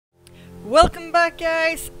Welcome back,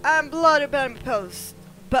 guys. I'm Bloody Bambi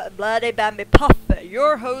Puffer,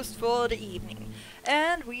 your host for the evening,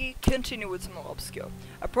 and we continue with some more obscure.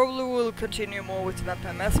 I probably will continue more with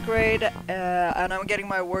Vampire Masquerade, and I'm getting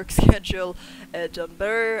my work schedule done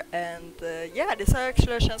better. And yeah, this is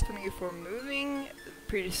actually a chance for me for moving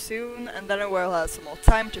pretty soon, and then I will have some more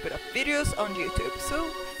time to put up videos on YouTube. So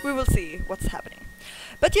we will see what's happening.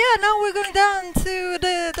 But yeah, now we're going down to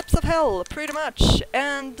the depths of hell, pretty much,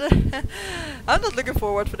 and I'm not looking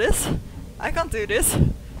forward for this. I can't do this.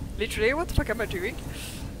 Literally, what the fuck am I doing?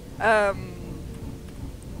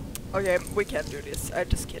 Okay, we can't do this. I'm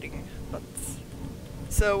just kidding. But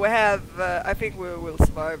so we have. I think we will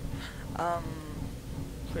survive.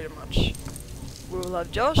 Pretty much. We will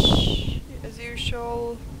have Josh as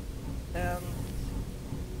usual, and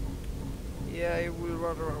yeah, I will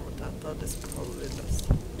run around with that. That is probably best.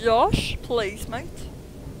 Josh, please, mate.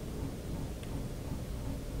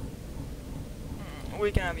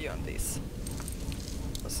 We can have you on these.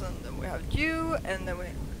 So then we have you, and then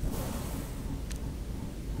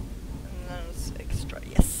it's extra.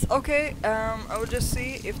 Yes. Okay. I will just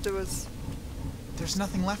see if there was. There's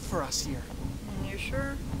nothing left for us here. You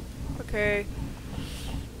sure? Okay.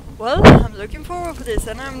 Well, I'm looking forward for this,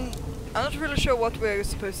 and I'm not really sure what we're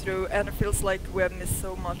supposed to do, and it feels like we have missed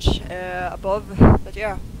so much above. But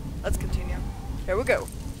yeah, let's continue. Here we go.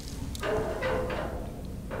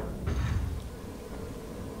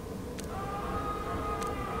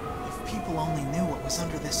 If people only knew what was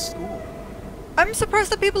under this school. I'm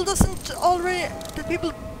surprised that people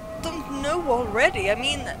don't know already. I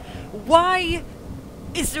mean, why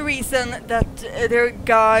is the reason that their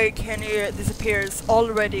guy Kenny disappears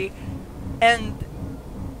already, and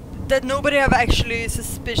that nobody have actually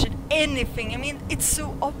suspicion anything? I mean, it's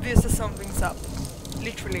so obvious that something's up.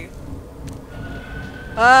 Literally.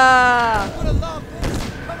 Ah! I would have loved this.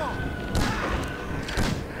 Come on.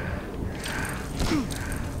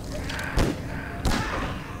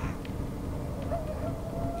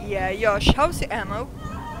 Yeah, Josh, how's your ammo?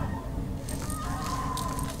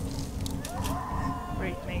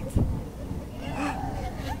 Great, mate.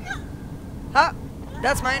 Ha!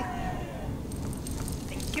 That's mine.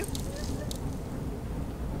 Thank you.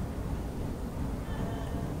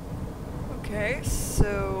 Okay,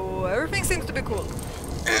 so everything seems to be cool.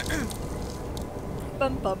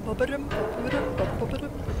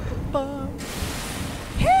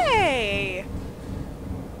 Hey!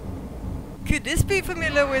 Could this be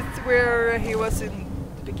familiar with where he was in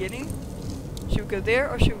the beginning? Should we go there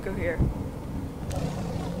or should we go here?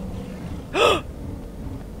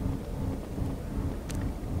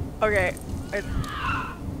 Okay.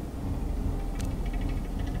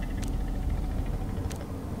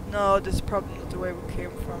 No, this is probably not the way we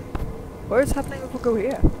came from. What is happening if we go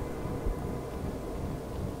here?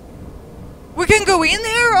 We can go in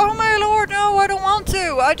here? Oh my lord, no, I don't want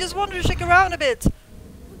to. I just want to check around a bit.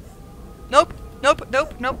 Nope, nope,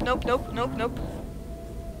 nope, nope, nope, nope, nope, nope.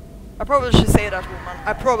 I probably should say that, woman.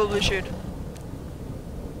 I probably should.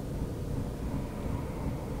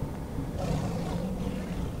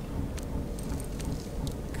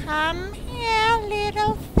 Come here,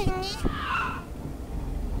 little thingy.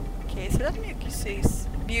 Okay, so that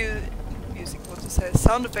music, what to say,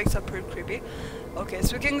 sound effects are pretty creepy. Okay,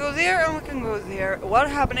 so we can go there and we can go there. What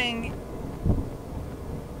happening?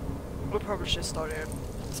 We probably should start here.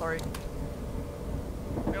 Sorry.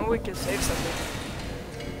 Maybe we can save something.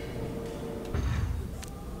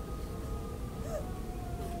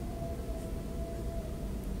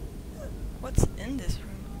 What's in this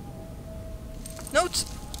room? Notes!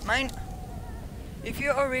 Mine! If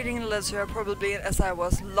you are reading the letter, you are probably, as I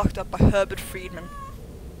was, locked up by Herbert Friedman.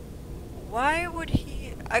 Why would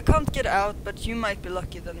he... I can't get out, but you might be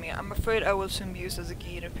luckier than me. I'm afraid I will soon be used as a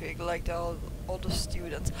guinea pig, like all the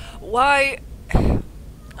students. Why... I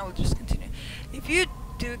will just continue. If you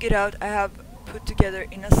do get out, I have put together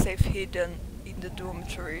in a safe hidden in the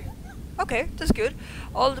dormitory. Okay, that's good.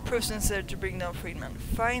 All the proofs necessary to bring down Friedman.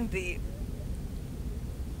 Find the...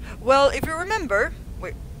 Well, if you remember...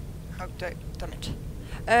 Wait, how did I... Damn it.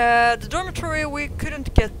 The dormitory, we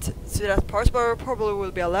couldn't get to that part, but there probably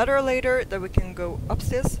will be a ladder later that we can go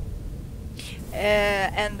upstairs.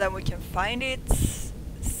 And then we can find it.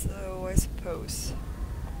 So, I suppose.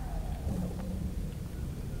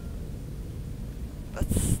 But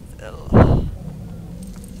still...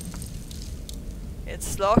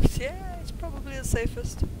 It's locked, yeah, it's probably the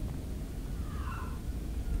safest.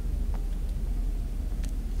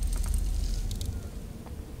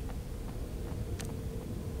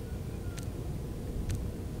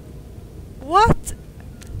 What?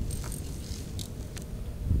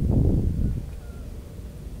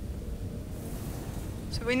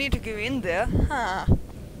 So we need to go in there, huh?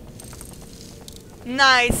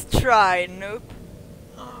 Nice try, nope.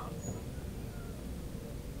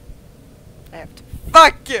 I have to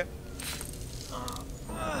fuck you!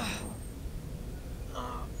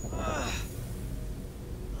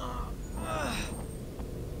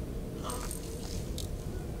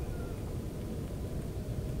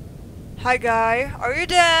 Hi guy, are you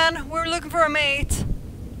Dan? We're looking for a mate.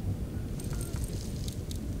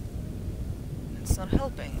 It's not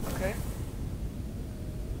helping, okay.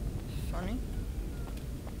 Funny.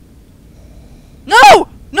 No!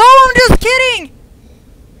 No, I'm just kidding!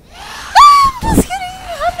 Ah, I'm just kidding!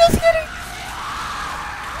 I'm just kidding!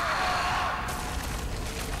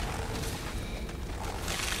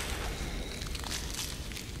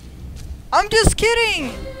 I'm just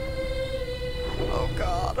kidding! Oh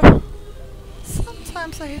god.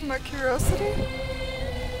 Sometimes I hate my curiosity.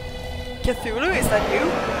 Cthulhu, is that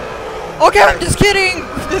you? Okay, I'm just kidding!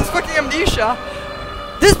 This is fucking Amnesia.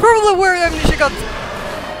 This is probably where Amnesia got...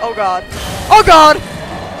 Oh god. Oh god!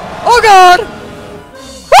 Oh god!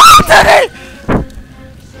 Oh, Danny! No, no,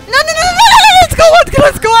 no, no, no, no, let's go out!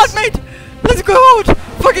 Let's go out, mate! Let's go out!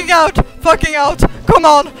 Fucking out! Fucking out! Come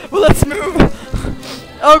on! Well, let's move!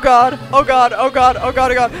 Oh god! Oh god! Oh god! Oh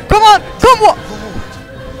god! Oh god! Come on! Come on!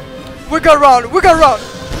 We got around! We got around!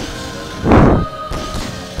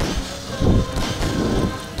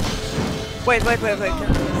 Wait, wait, wait, wait.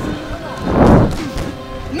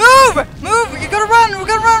 Move! Move! You gotta run! We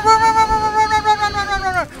gotta run! Run! Run! Run! Run! Run! Run! Run! Run! Run! Run!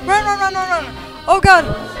 Run! Run! Run! Run! Run! Run! Oh god!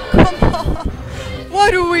 Come on! Why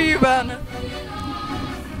do we even?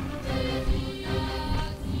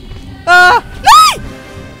 Ah! No!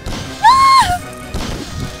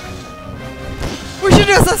 We should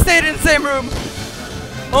just have stayed in the same room.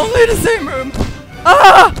 Only the same room.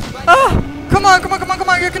 Ah! Ah! Come on! Come on! Come on! Come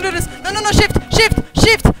on! You can do this! No! No! No! Shift! Shift!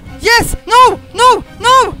 Shift! Yes! No! No!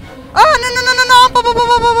 No! Ah! No! No! No! No! No! Up, up, up, up,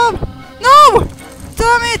 up, up. No!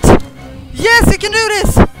 Damn it! Yes! You can do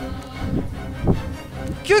this!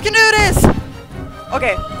 You can do this!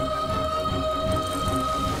 Okay.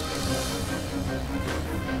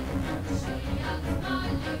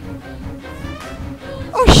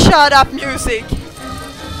 Oh, shut up, music!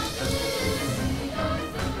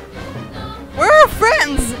 We're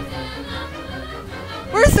friends!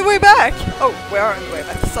 Where's the way back? Oh, we are on the way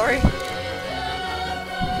back, sorry.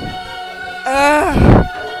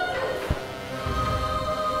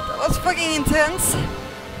 That was fucking intense.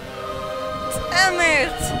 Damn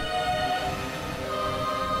it!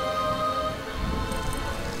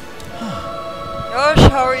 Josh,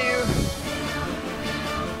 how are you?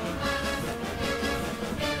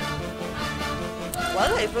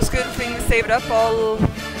 Well, it was good thing we saved up all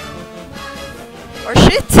our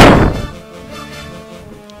shit.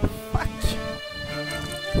 Fuck.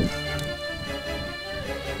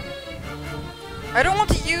 I don't want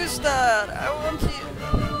to use that. I want to.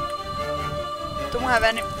 Don't have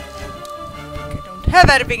any. I don't have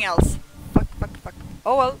anything else. Fuck, fuck, fuck.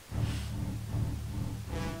 Oh well.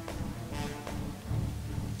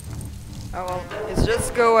 Oh well. It's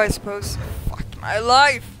just go, I suppose. Fuck my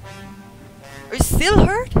life. Are you still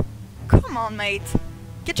hurt? Come on, mate.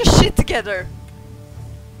 Get your shit together.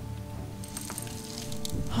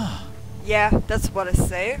 Yeah, that's what I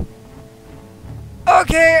say.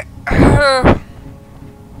 Okay.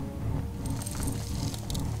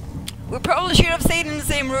 We probably should have stayed in the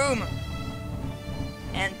same room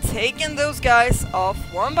and taken those guys off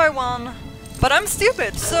one by one. But I'm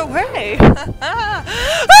stupid, so hey.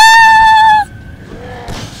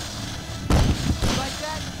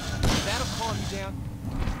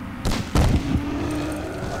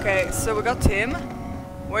 Okay, so we got Tim.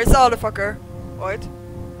 Where's the other fucker? Wait.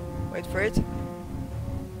 Wait for it.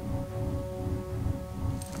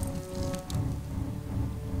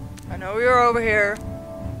 I know you're over here.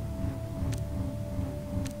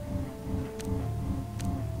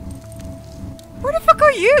 Where the fuck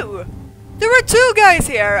are you? There were two guys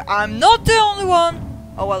here. I'm not the only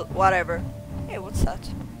one. Oh well, whatever. Hey, what's that?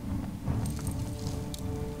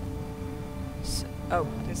 Oh,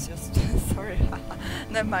 it's just... sorry.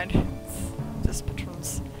 Never mind. It's just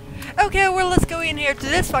patrols. Okay, well, let's go in here to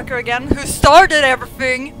this fucker again, who started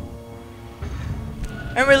everything.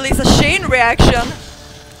 And release a chain reaction.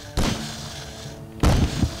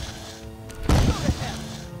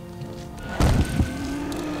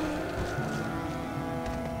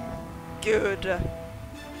 Good.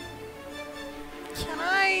 Can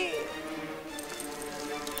I...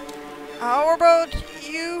 How about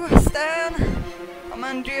you, Stan? How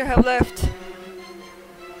many do you have left?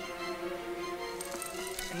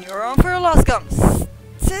 And you're on for your last gun.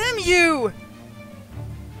 Damn you!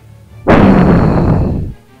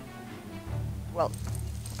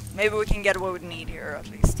 Maybe we can get what we need here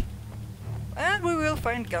at least. And we will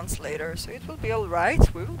find guns later, so it will be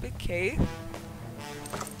alright. We will be okay.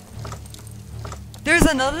 There's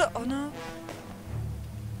another. Oh no.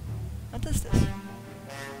 What is this?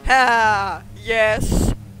 Ha!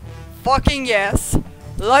 Yes! Fucking yes!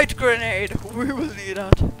 Light grenade! We will need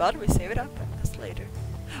that. But we save it up as later.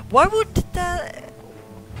 Why would that.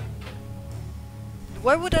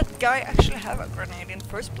 Why would that guy actually have a grenade in the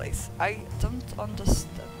first place? I don't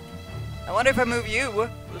understand. I wonder if I move you, will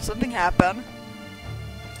something happen?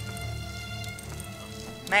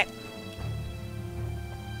 Meh.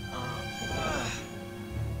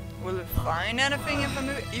 Will we find anything if I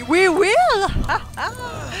move? We will!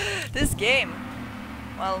 This game.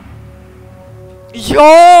 Well.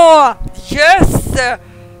 Yo! Yes!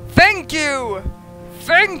 Thank you!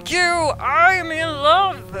 Thank you! I'm in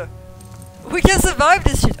love! We can survive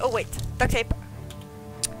this shit. Oh wait, duct tape.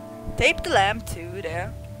 Tape the lamp to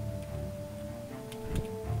there.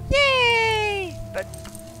 Yay! But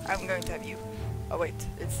I'm going to have you. Oh wait,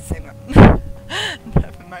 it's the same one.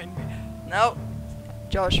 Never mind me. No.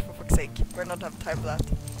 Josh, for fuck's sake, we're not have time for that.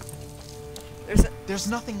 There's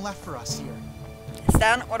nothing left for us here.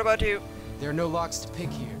 Stan, what about you? There are no locks to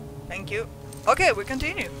pick here. Thank you. Okay, we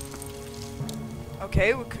continue.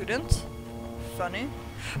 Okay, we couldn't. Funny.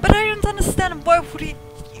 But I don't understand why would he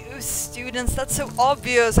use students? That's so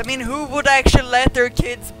obvious. I mean, who would actually let their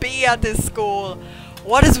kids be at this school?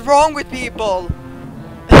 What is wrong with people?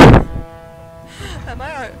 Am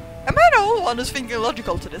I the only one who's thinking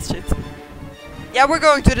logical to this shit? Yeah, we're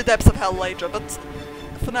going to the depths of hell later, but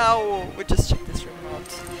for now, we just check this room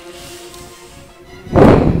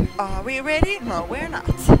out. Are we ready? No, we're not.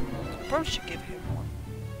 Probably should give him one.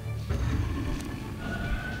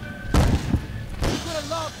 You're gonna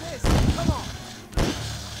love this! Come on!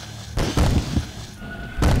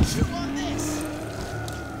 Chew on this!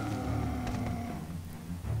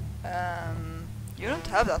 You don't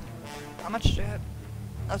have that. How much do you have?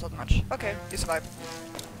 Not that much. Okay, you survive.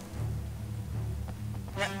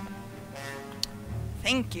 Yeah.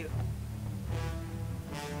 Thank you.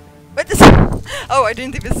 Wait, this. Oh, I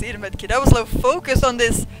didn't even see the medkit. I was so focused on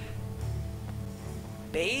this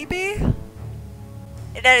baby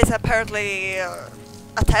that is apparently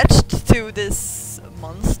attached to this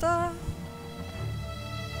monster.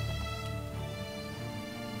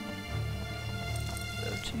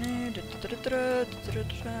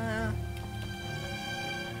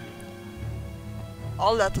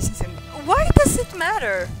 All that doesn't seem. Why does it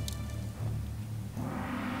matter?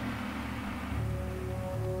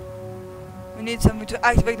 We need something to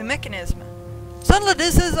activate the mechanism. Suddenly,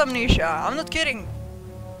 this is Amnesia. I'm not kidding.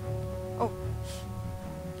 Oh,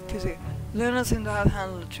 cause Lena seemed to have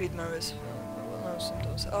handled the treatment with well-known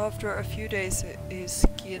symptoms. After a few days, his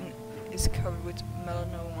skin is covered with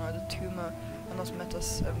melanoma. The tumor has not met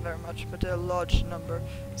us very much, but a large number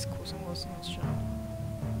is causing most moisture.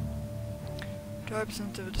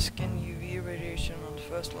 5% of the skin UV radiation on the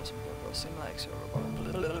first loss of blood was similar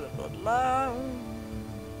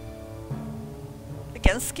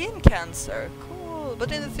against skin cancer. Cool.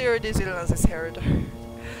 But in the theory, this illness is hereditary.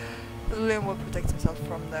 The limb will protect himself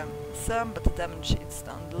from them. Some, but the damage it's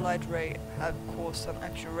done. The light ray have caused an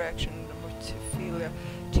actual reaction in the multiphilia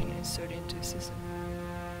gene inserted into his system.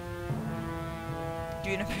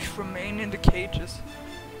 Unifish remain in the cages.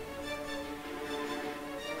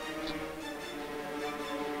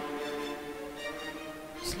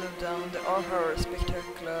 Slow down, they are however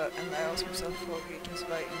spectacular, and I ask myself how he can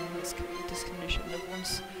survive in this condition. The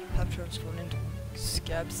wounds have transformed into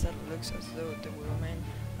scabs that looks as though they will remain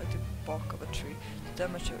like the bark of a tree. The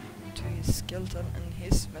damage to his skeleton and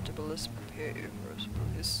his metabolism appear irreversible.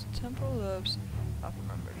 His temporal lobes have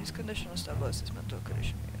remembered. His condition will stabilize his mental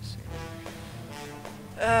condition. Yes.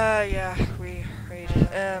 Yeah, we read.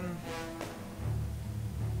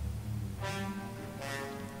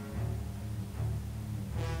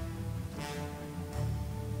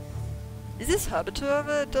 Is this Herbert who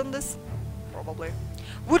have done this? Probably.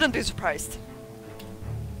 Wouldn't be surprised.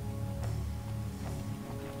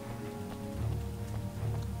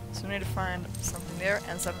 So we need to find something there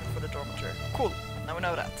and something for the dormitory. Cool, now we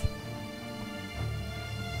know that.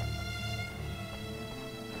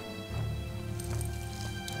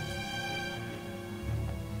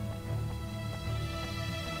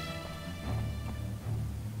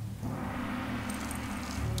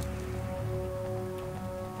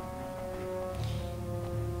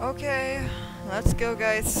 Okay, let's go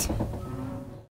guys.